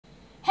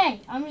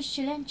I'm just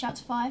chilling,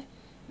 chapter 5.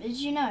 But did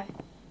you know,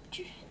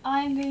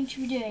 I am going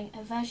to be doing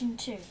a version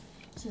 2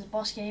 to the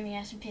Boss Gaming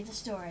SMP The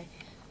Story.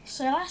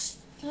 So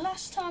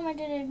last time I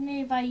did it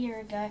maybe about a year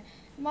ago,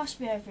 it must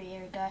be over a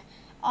year ago,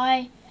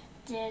 I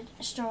did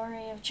a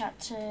story of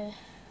chapter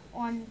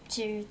 1,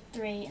 2,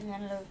 3, and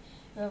then a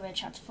little bit of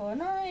chapter 4.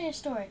 Not really a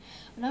story,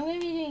 but I'm going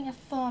to be doing a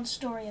full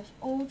story of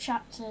all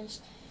chapters,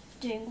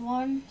 doing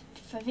one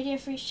for video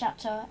for each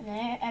chapter, and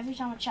then every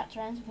time a chapter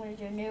ends I'm going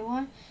to do a new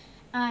one.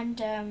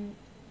 And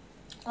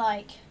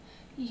like,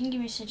 you can give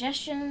me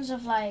suggestions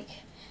of like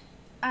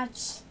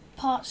ads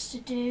parts to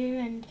do,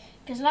 and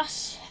because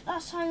last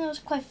time it was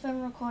quite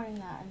fun recording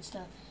that and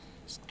stuff.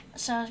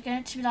 So I was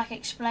going to like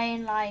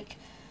explain like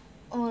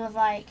all of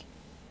like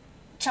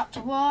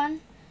chapter 1,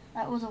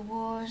 like all the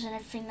wars and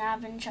everything that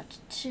happened, chapter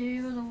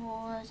 2, all the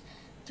wars,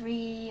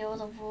 3, all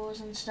the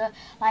wars and stuff.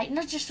 Like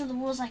not just all the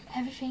wars, like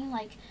everything,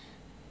 like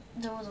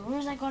all the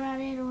rules that got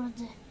added, all of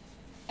the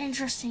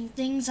interesting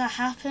things that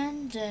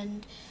happened,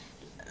 and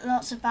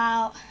lots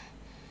about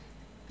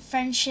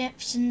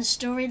friendships in the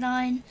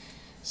storyline.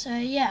 So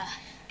yeah,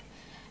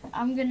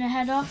 I'm gonna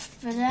head off,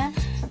 but then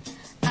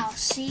I'll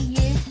see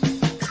you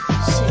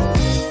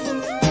soon.